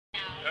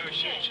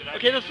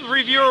Okay, this is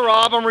Reviewer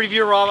Rob. I'm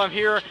Reviewer Rob. I'm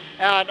here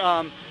at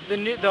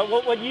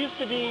what used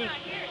to be.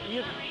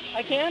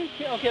 I can?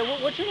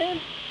 Okay. What's your name?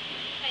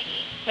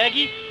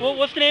 Peggy. Peggy.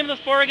 What's the name of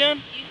this bar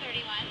again?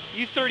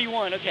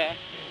 U31. U31. Okay.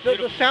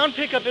 The sound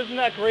pickup isn't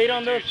that great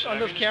on this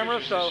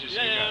camera, so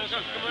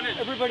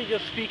everybody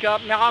just speak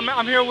up. Now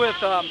I'm here with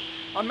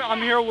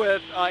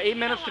 8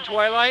 Minutes to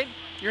Twilight.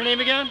 Your name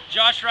again?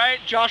 Josh Wright.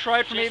 Josh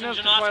Wright from 8 Minutes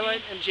to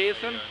Twilight, and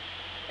Jason.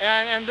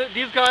 And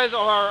these guys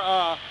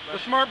are the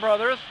Smart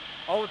Brothers,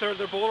 all with their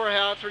bowler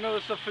hats. Or no,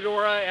 this is a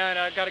fedora,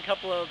 and got a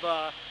couple of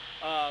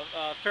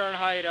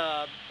Fahrenheit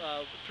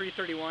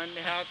 331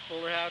 hats,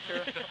 bowler hats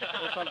here,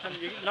 or something.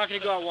 You're not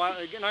going to go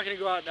out. You're not going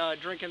to go out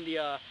drinking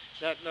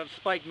that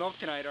spiked milk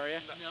tonight, are you?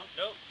 No.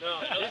 No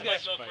these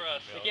guys smoke for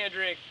us. They can't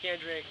drink. But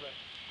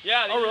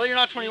yeah. Oh really? You're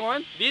not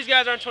 21? These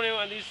guys aren't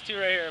 21. These two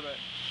right here, but.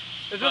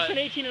 Is this an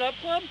 18 and up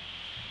club?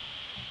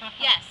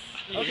 Yes.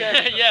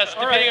 Okay. Yes,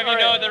 depending if you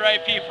know the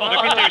right people.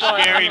 Look at their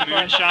scary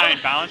moonshine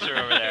bouncer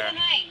over there.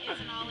 Tonight is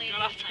an all-age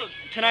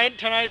night.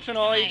 Tonight's an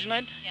all-age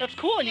night. Yes. That's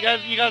cool. And you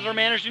guys are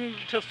managing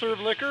to serve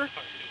liquor,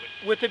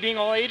 with it being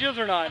all ages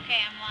or not? Okay,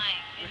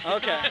 I'm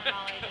lying. Okay. It's an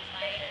all-ages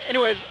night.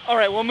 Anyways, all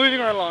right. Well, moving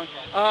right along.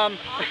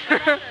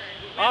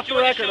 Off the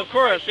record, of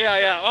course.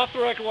 Yeah. Off the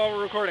record while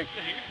we're recording.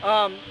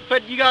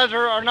 But you guys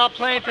are not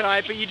playing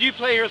tonight, but you do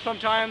play here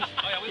sometimes.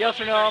 Oh, yeah,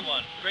 yes or no?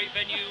 Great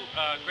venue,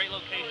 great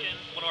location.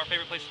 One of our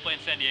favorite places to play in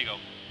San Diego.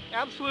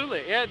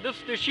 Absolutely. Yeah.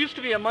 This used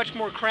to be a much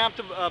more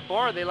cramped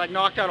bar. They like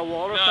knocked out a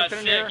wall or something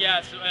in here.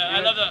 Yeah, I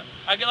love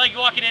I like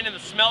walking in and the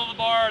smell of the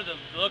bar, the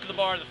look of the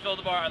bar, the feel of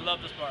the bar. I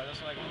love this bar. That's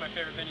like one of my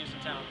favorite venues in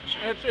town. For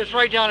sure. It's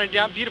right down in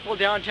beautiful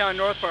downtown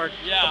North Park.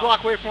 Yeah. A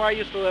block away from where I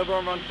used to live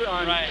on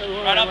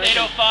right up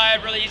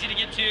 805, really easy to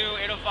get to.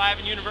 805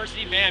 and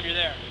University, bam, you're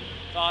there.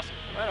 It's awesome.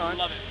 Right on.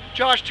 Love it.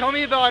 Josh, tell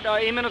me about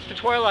 8 Minutes to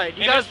Twilight.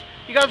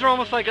 You guys are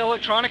almost like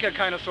electronica,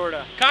 kind of,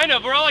 sorta. Kind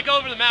of. We're all like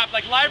over the map.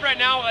 Like live right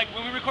now, like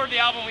when we recorded the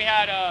album, we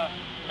had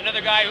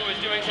another guy who was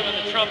doing some of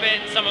the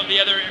trumpet and some of the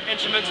other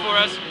instruments for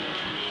us.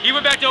 He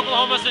went back to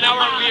Oklahoma, so now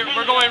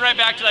we're going right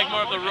back to like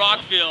more of the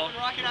rock feel.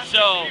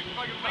 So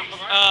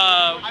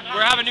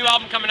we're having a new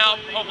album coming out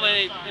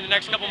hopefully in the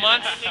next couple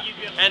months,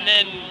 and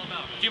then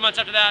a few months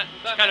after that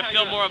to kind of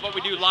feel more of what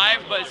we do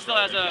live, but it still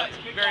has a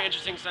very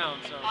interesting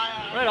sound. So.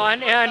 Right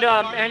on.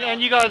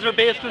 And you guys are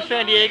based in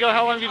San Diego.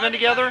 How long have you been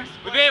together?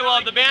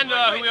 Well, the band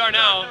who we are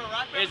now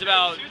is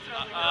about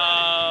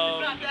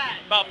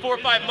 4 or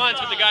 5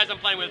 months with the guys I'm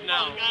playing with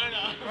now.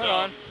 Right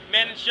on.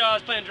 Manon Shaw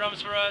is playing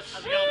drums for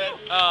us.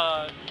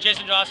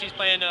 Jason Jossy's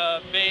playing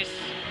bass,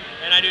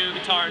 and I do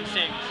guitar and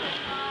sing.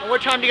 So.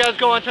 What time do you guys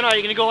go on tonight? Are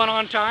you going to go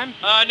on time?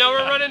 No,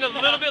 we're running a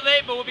little bit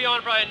late, but we'll be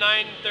on probably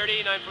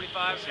 9:30,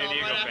 9:45. San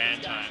Diego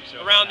band time.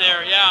 So around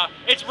there, yeah.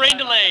 It's rain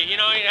delay. You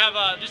know, you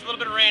have just a little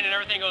bit of rain and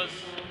everything goes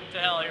to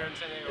hell here in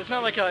San Diego. It's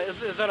not like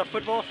is that a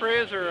football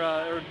phrase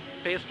or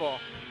baseball?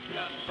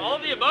 All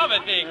of the above, I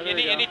think.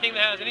 Anything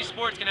that has any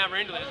sports can have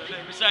rain delays.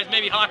 Besides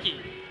maybe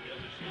hockey.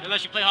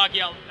 Unless you play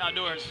hockey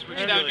outdoors, which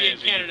that would be in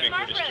Canada.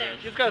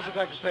 These guys look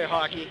like to play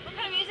hockey. What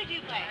kind of music do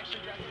you play?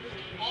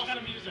 All kind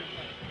of music.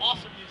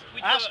 Awesome music.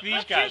 Ask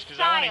these guys, because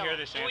I want to hear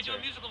this answer. We do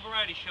a musical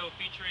variety show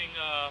featuring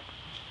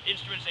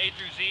instruments A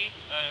through Z,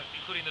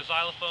 including the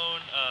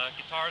xylophone,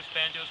 guitars,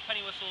 banjos,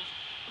 penny whistles,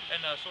 and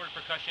assorted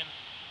percussion.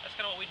 That's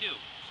kind of what we do.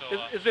 So,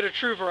 is it a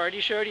true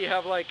variety show? Do you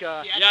have like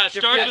yeah, it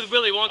starts with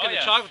Willy Wonka and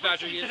the Chocolate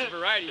Factory. It's a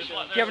variety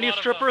show. Do you have any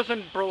strippers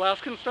and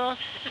burlesque and stuff?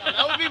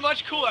 That would be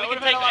much cooler. We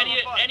can take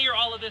any or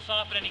all of this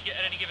off at any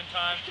given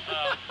time.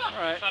 All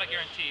right. It's not a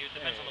guarantee. It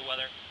depends on the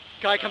weather.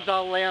 Guy comes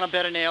out, lay on a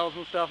bed of nails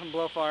and stuff, and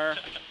blow fire.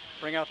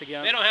 Bring out the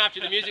gun. They don't have to.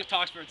 The music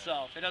talks for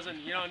itself. It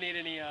doesn't. You don't need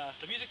any.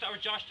 The music or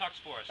Josh talks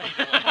for us.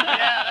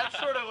 Yeah, that's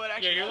sort of what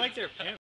actually. Yeah, you're like their pimp.